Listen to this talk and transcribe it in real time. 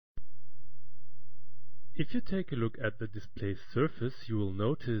If you take a look at the displaced surface, you will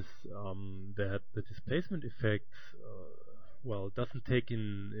notice that the displacement effect doesn't take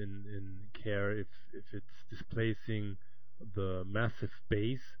in care if it's displacing the massive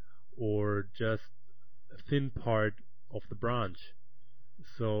base or just a thin part of the branch.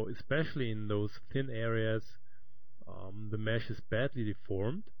 So especially in those thin areas, the mesh is badly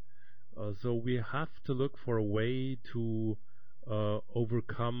deformed. So we have to look for a way to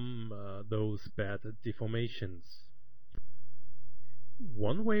overcome those bad deformations.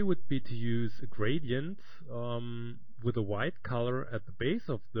 One way would be to use a gradient with a white color at the base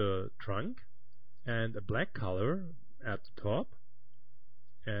of the trunk and a black color at the top,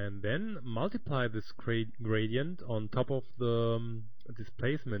 and then multiply this gradient on top of the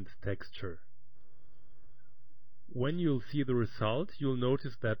displacement texture. When you'll see the result, you'll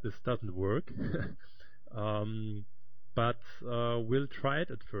notice that this doesn't work. But we'll try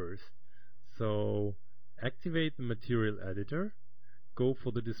it at first. So activate the material editor, go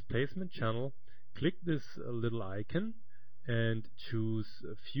for the displacement channel, click this little icon and choose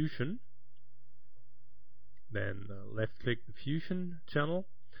Fusion. Then left click the Fusion channel.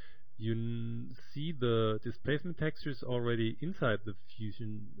 You see the displacement textures already inside the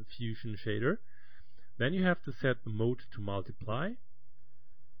Fusion shader. Then you have to set the mode to multiply.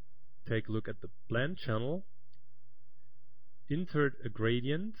 Take a look at the blend channel. Insert a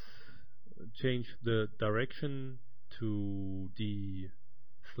gradient, change the direction to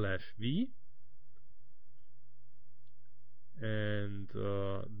D/V, and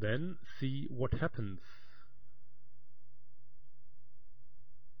then see what happens.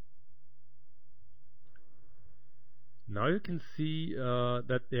 Now you can see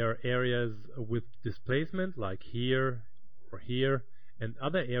that there are areas with displacement, like here or here, and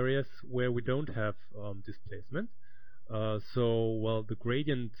other areas where we don't have displacement. The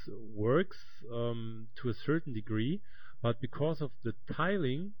gradient works to a certain degree, but because of the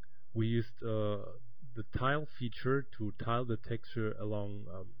tiling, we used the tile feature to tile the texture along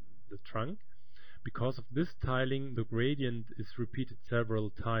the trunk. Because of this tiling, the gradient is repeated several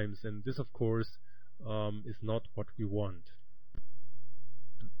times, and this, of course, is not what we want.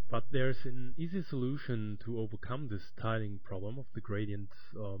 But there's an easy solution to overcome this tiling problem of the gradient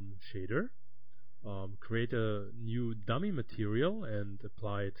shader. Create a new dummy material and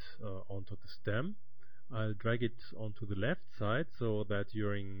apply it onto the stem. I'll drag it onto the left side so that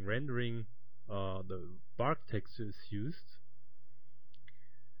during rendering the bark texture is used.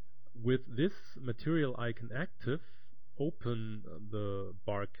 With this material icon active, open the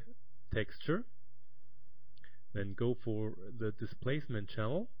bark texture, then go for the displacement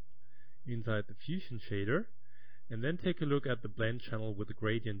channel inside the Fusion shader, and then take a look at the blend channel with the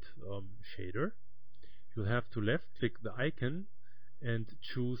gradient shader. You'll have to left click the icon and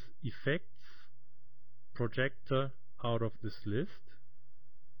choose Effects, Projector out of this list.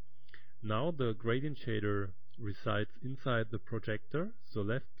 Now the gradient shader resides inside the projector, so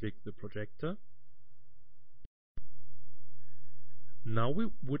left click the projector. Now we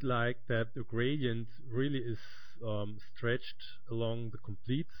would like that the gradient really is stretched along the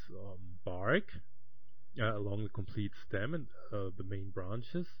complete bark, along the complete stem and the main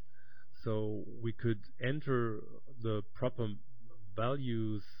branches. So we could enter the proper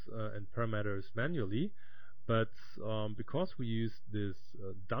values and parameters manually, but because we use this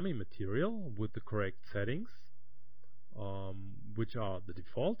dummy material with the correct settings, which are the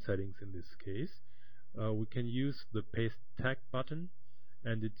default settings in this case, we can use the paste tag button,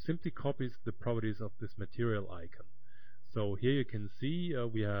 and it simply copies the properties of this material icon. So here you can see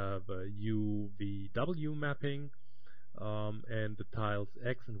we have a UVW mapping, and the tiles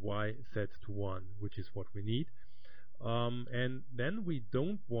X and Y set to 1, which is what we need. And then we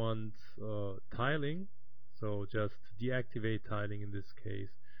don't want tiling, so just deactivate tiling in this case.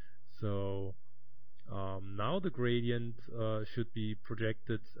 So now the gradient should be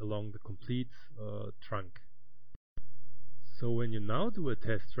projected along the complete trunk. So when you now do a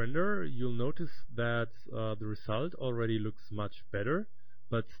test render, you'll notice that the result already looks much better,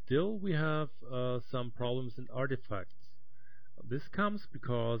 but still we have some problems and artifacts. This comes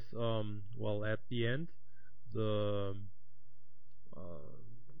because, at the end, the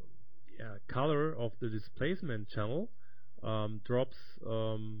color of the displacement channel drops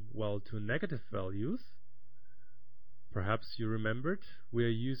to negative values. Perhaps you remembered, we are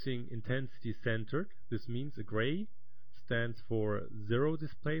using intensity centered. This means a gray stands for 0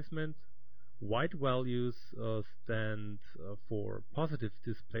 displacement, white values stand for positive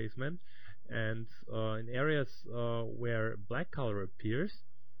displacement, and in areas where black color appears,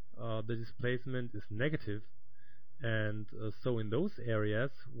 the displacement is negative, And so in those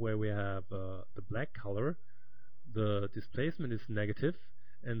areas where we have the black color, the displacement is negative,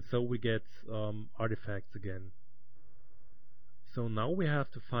 and so we get artifacts again. So now we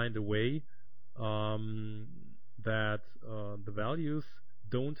have to find a way that the values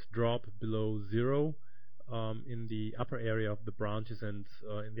don't drop below 0 in the upper area of the branches and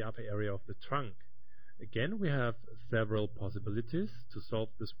in the upper area of the trunk. Again, we have several possibilities to solve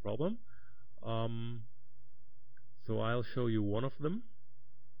this problem. So I'll show you one of them.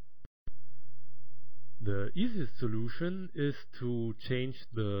 The easiest solution is to change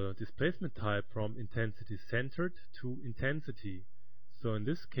the displacement type from intensity centered to intensity. So in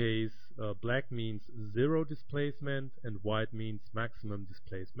this case, black means 0 displacement and white means maximum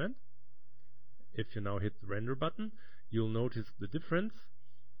displacement. If you now hit the render button, you'll notice the difference.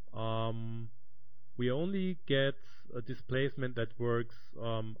 We only get a displacement that works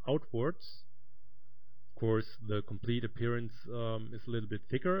outwards. Of course, the complete appearance is a little bit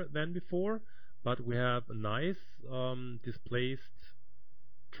thicker than before, but we have a nice displaced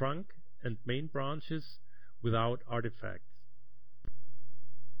trunk and main branches without artifacts.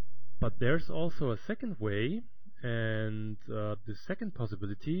 But there's also a second way, and the second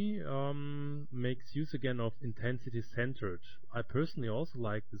possibility makes use again of intensity centered. I personally also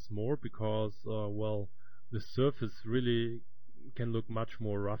like this more because, well, the surface really can look much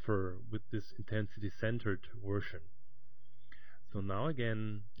more rougher with this intensity centered version. So now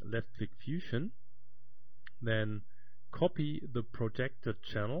again, left click Fusion, then copy the projected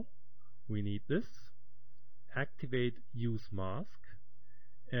channel. We need this. Activate Use Mask,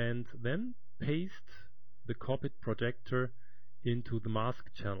 and then paste the copied projector into the mask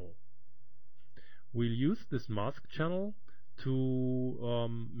channel. We'll use this mask channel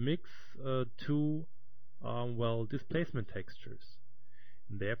to mix two displacement textures.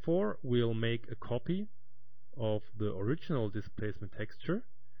 Therefore, we'll make a copy of the original displacement texture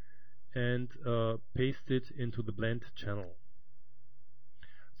and paste it into the blend channel.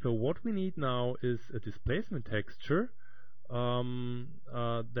 So what we need now is a displacement texture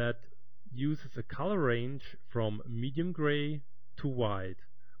that uses a color range from medium gray to white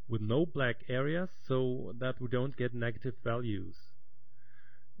with no black areas, so that we don't get negative values.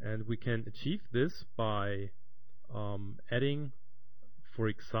 And we can achieve this by adding, for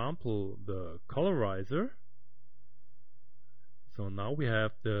example, the colorizer. So now we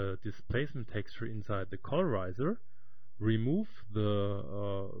have the displacement texture inside the colorizer. Remove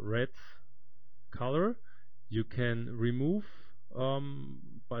the red color. You can remove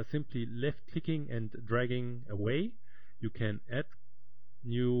by simply left clicking and dragging away. You can add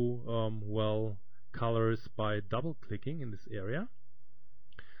new colors by double clicking in this area.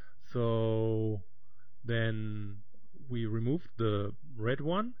 So then we remove the red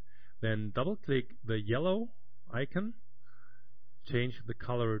one, then double click the yellow icon, change the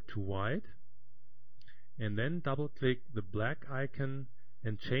color to white, and then double click the black icon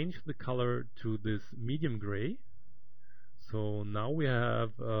and change the color to this medium gray. So now we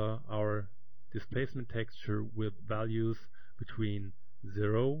have our displacement texture with values between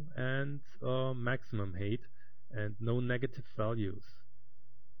 0 and maximum height and no negative values.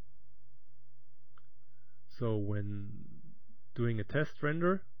 So when doing a test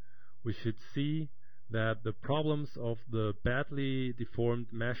render, we should see that the problems of the badly deformed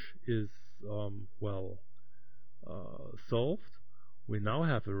mesh is solved. We now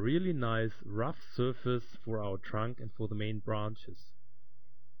have a really nice rough surface for our trunk and for the main branches.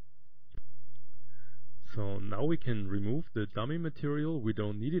 So now we can remove the dummy material, we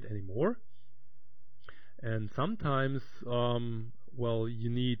don't need it anymore. And sometimes you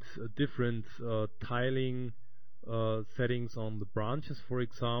need different tiling settings on the branches, for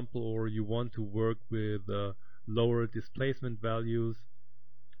example, or you want to work with lower displacement values.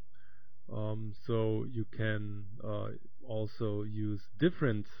 So you can also use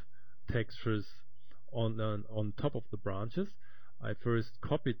different textures on top of the branches. I first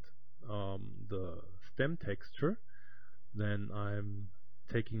copied the stem texture, then I'm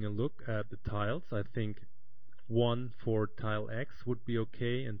taking a look at the tiles. I think 1 for tile X would be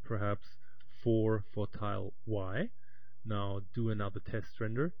okay, and perhaps 4 for tile Y. Now do another test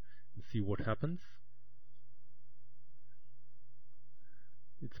render and see what happens.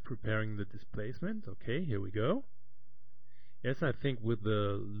 It's preparing the displacement. Okay, here we go. Yes, I think with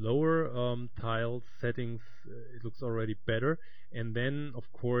the lower tile settings it looks already better. And then,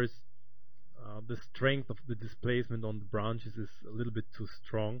 of course, the strength of the displacement on the branches is a little bit too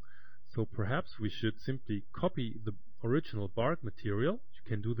strong. So perhaps we should simply copy the original bark material. You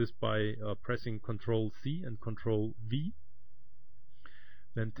can do this by pressing Ctrl C and Ctrl V.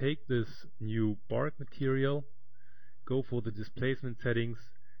 Then take this new bark material, go for the displacement settings,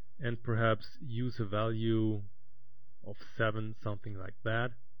 and perhaps use a value of 7, something like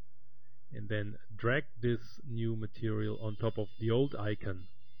that, and then drag this new material on top of the old icon.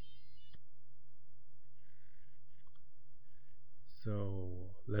 So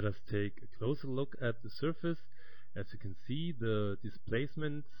let us take a closer look at the surface. As you can see, the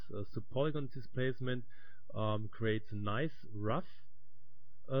displacement, polygon displacement, creates a nice rough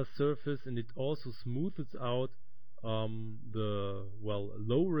surface, and it also smooths out the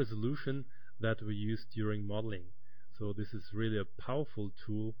low resolution that we use during modeling. So this is really a powerful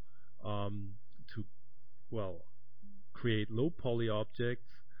tool to create low poly objects,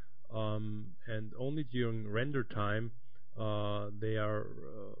 and only during render time they are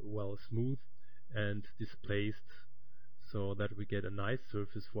smooth and displaced, so that we get a nice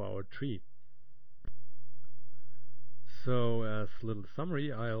surface for our tree. So as a little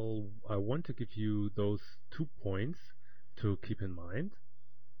summary, I want to give you those 2 points to keep in mind.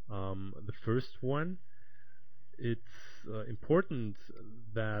 The first one, it's important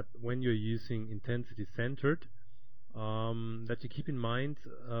that when you're using intensity centered, that you keep in mind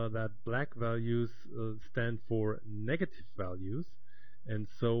that black values stand for negative values, and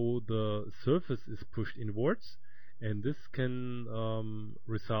so the surface is pushed inwards, and this can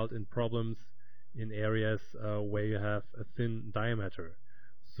result in problems in areas where you have a thin diameter.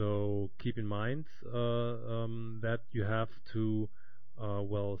 So keep in mind that you have to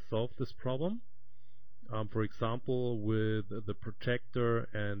solve this problem. For example, with the projector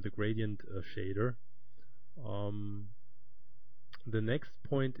and the gradient shader. The next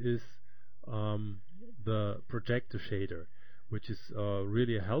point is the projector shader, which is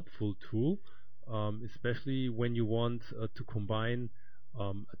really a helpful tool, especially when you want to combine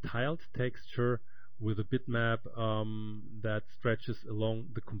a tiled texture with a bitmap that stretches along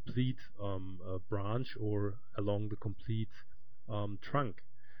the complete branch or along the complete trunk.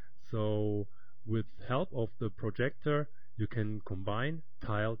 So with help of the projector, you can combine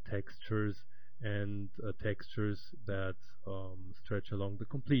tile textures and textures that stretch along the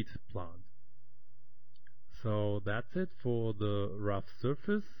complete plant. So that's it for the rough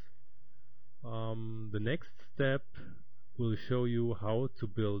surface. The next step will show you how to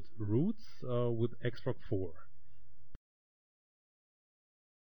build roots with Xrock 4.